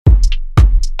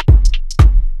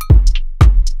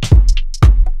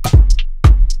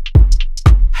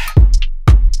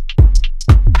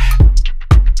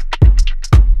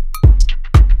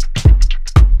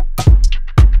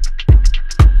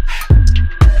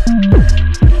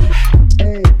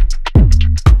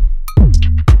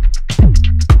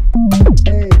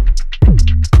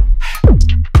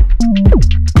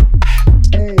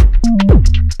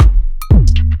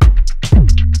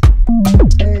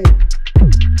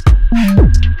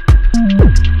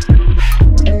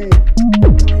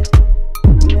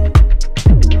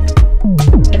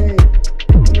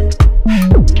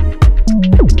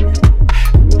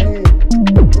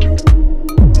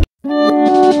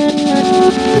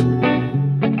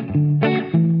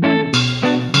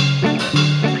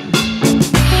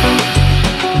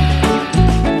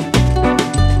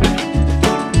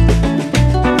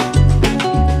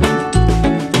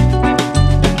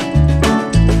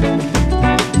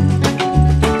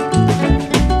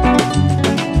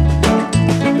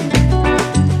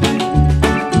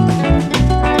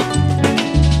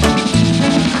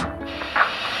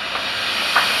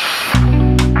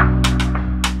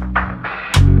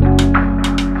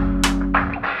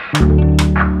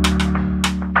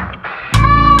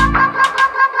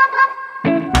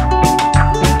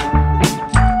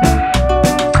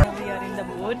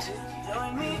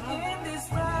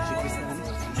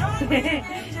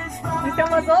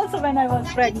Christian was also when I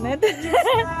was pregnant.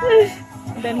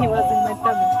 Then he was in my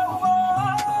tummy.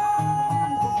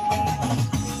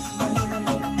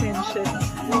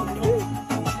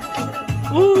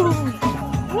 Ooh.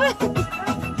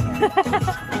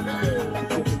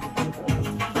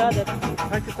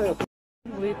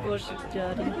 We worship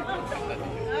Jari.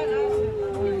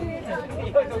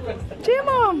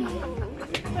 Timon!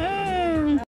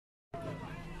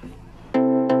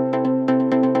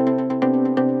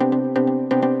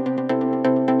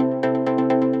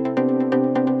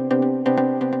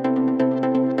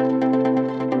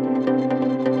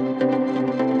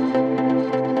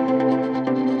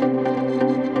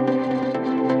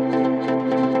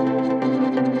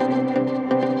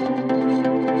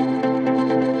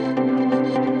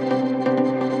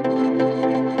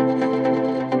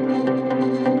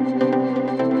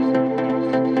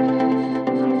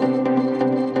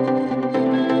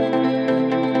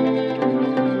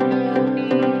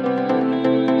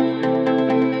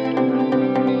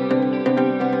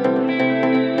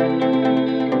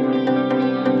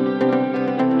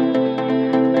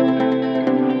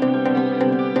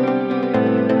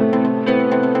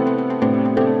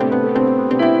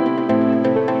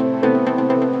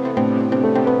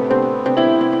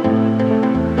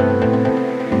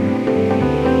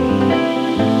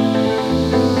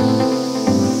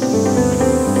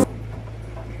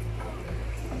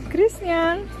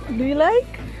 Christian, do you like?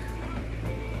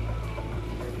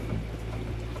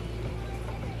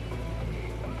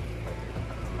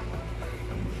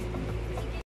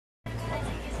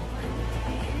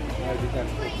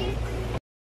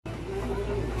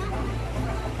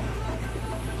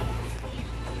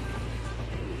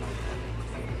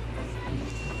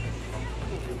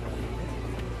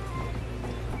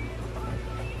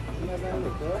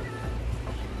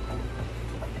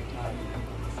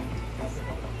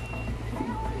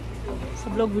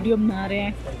 सब लोग video बना रहे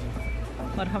हैं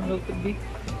और हम लोग खुद भी।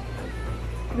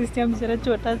 क्रिस्टियन बेचारा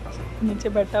छोटा नीचे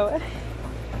बैठा हुआ है।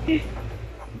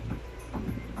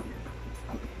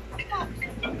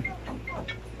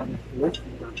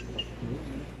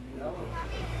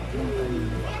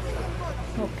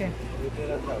 Okay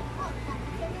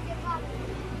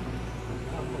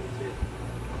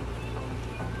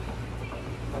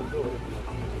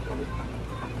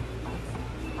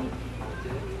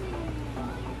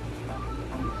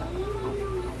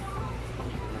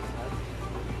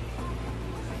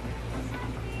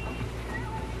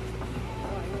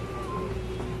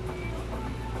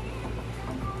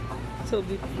so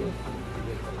beautiful.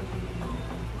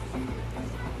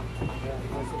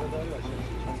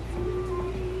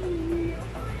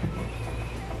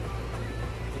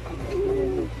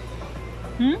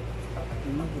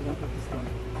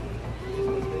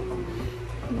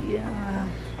 Yeah.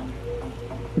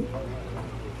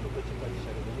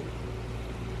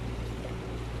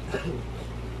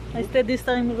 I stayed this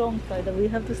time wrong side. We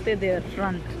have to stay there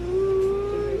front.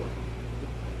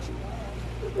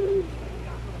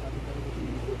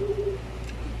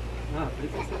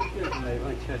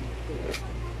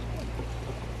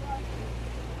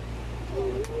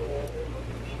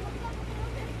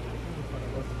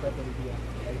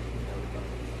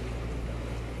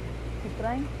 You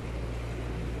trying?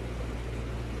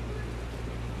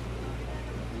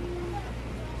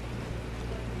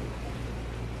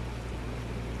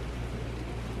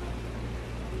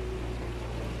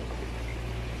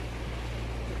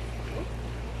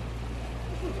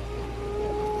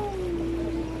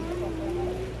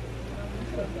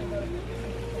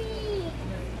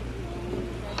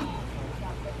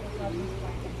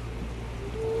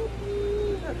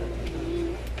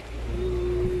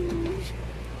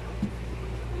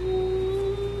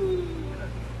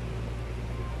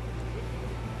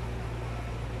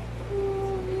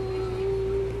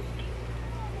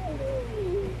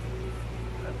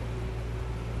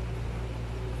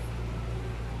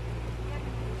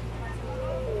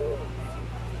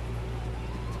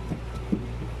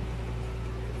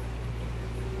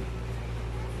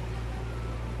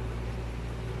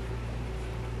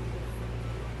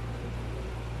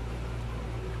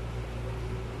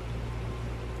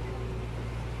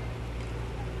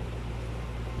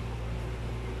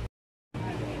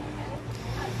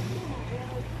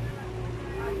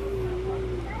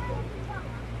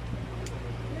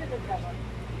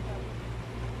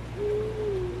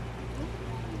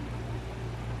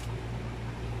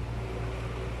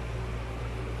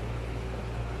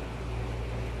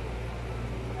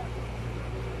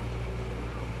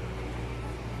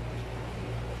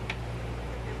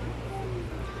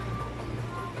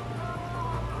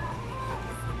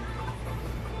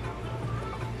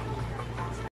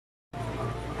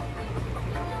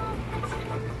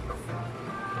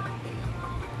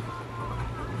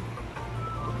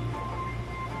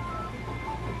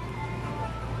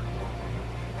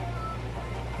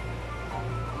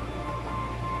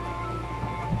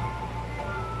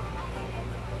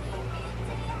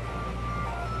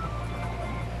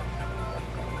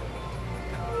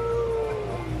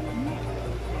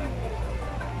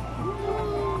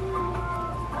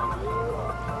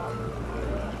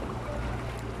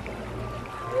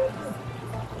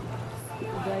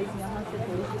 Guys यहाँ से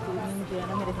थोड़ी सी दूर में मुझे है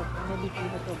ना मेरे हस्बैंड ने भी की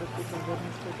है, तो बच्चे को घर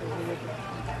मिस्टेक हो गई है तो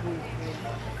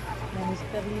मैनेज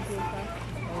कर लीजिएगा।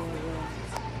 और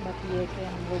बाकी ये कि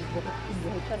हम लोग बहुत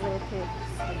इंजॉय कर रहे थे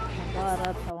और मज़ा आ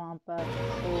रहा था वहाँ पर।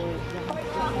 तो यहाँ पर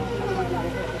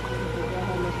बहुत अच्छी जगह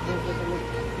है, लोग बहुत ज़्यादा लोग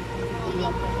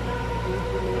आते हैं दूर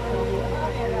से लोग और ये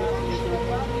और ये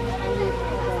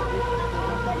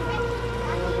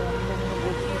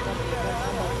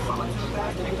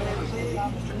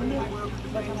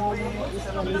बट हम लोग इस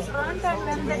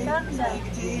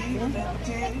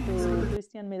तो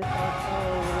क्रिस्टियन मेरे साथ था।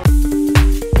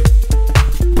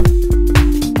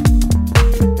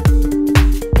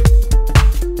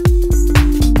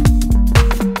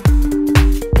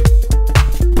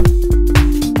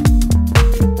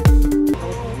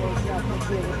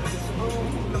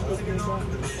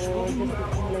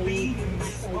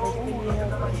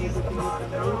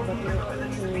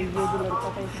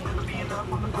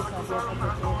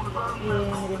 ये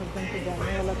मेरे हस्बैंड को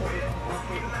जानने वाला था,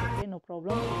 नो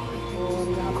प्रॉब्लम। और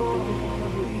यहाँ पे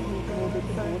वो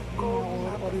देखिए दोस्त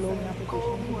और लोग यहाँ पे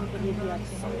फिशिंग के लिए भी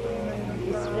आते हैं।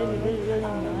 इट्स रियली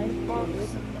नाइस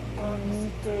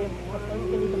मीन्स के कपल्स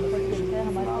के लिए तो बहुत अच्छा है।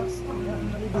 हमारे पास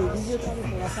मेरी बेबी जो था वो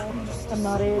थोड़ा सा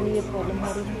हमारे लिए प्रॉब्लम हो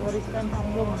रही थी और इस टाइम हम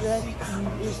लोग जो है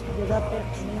इस जगह पे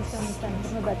मीन्स हम सेंटर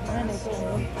में बैठे हैं, नहीं तो हम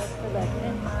लोग छत पे बैठे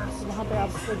हैं तो वहाँ पे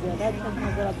आपको ज़्यादा अच्छा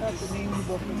नज़र आता है। स्विमिंग भी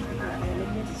बहुत अच्छी होती है,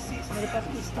 लेकिन मेरे पास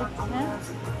कुछ टिप्स हैं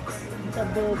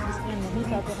जब क्रिस्टियन नहीं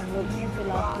था तो हम लोग के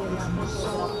लास्ट ईयर यहाँ पे तो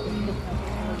अगर आप देखना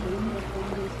चाहेंगे इस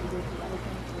वीडियो को लाइक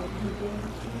एंड शेयर कीजिए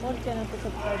और चैनल को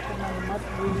सब्सक्राइब करना मत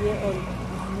भूलिए। और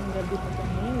अगर भी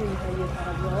पसंद नहीं हुई है ये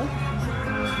सारा ब्लॉग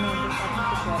मेरे साथ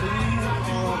सॉरी नहीं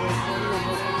है और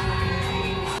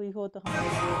हुई हो तो हम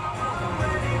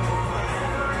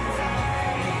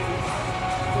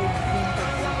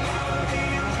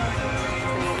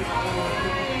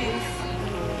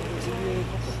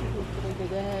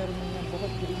जगह है और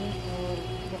बहुत ग्रीन और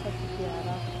बहुत ही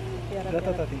प्यारा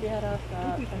प्यारा सा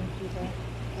कंट्री है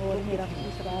और मेरा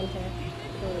ससुराल है।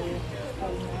 तो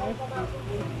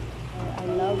I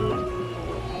love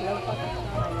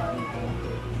Pakistan, I love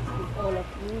all of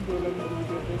you. जो लोग मेरी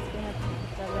वीडियो देखते हैं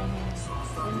कर रहे हैं,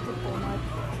 थैंक यू सो मच।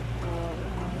 और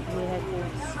ये है कि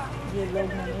ये ब्लॉग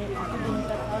मैंने उसी दिन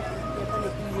का था किया था,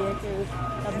 लेकिन ये है कि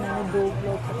तब मैंने 2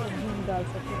 ब्लॉग तक नहीं डाल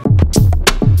सके।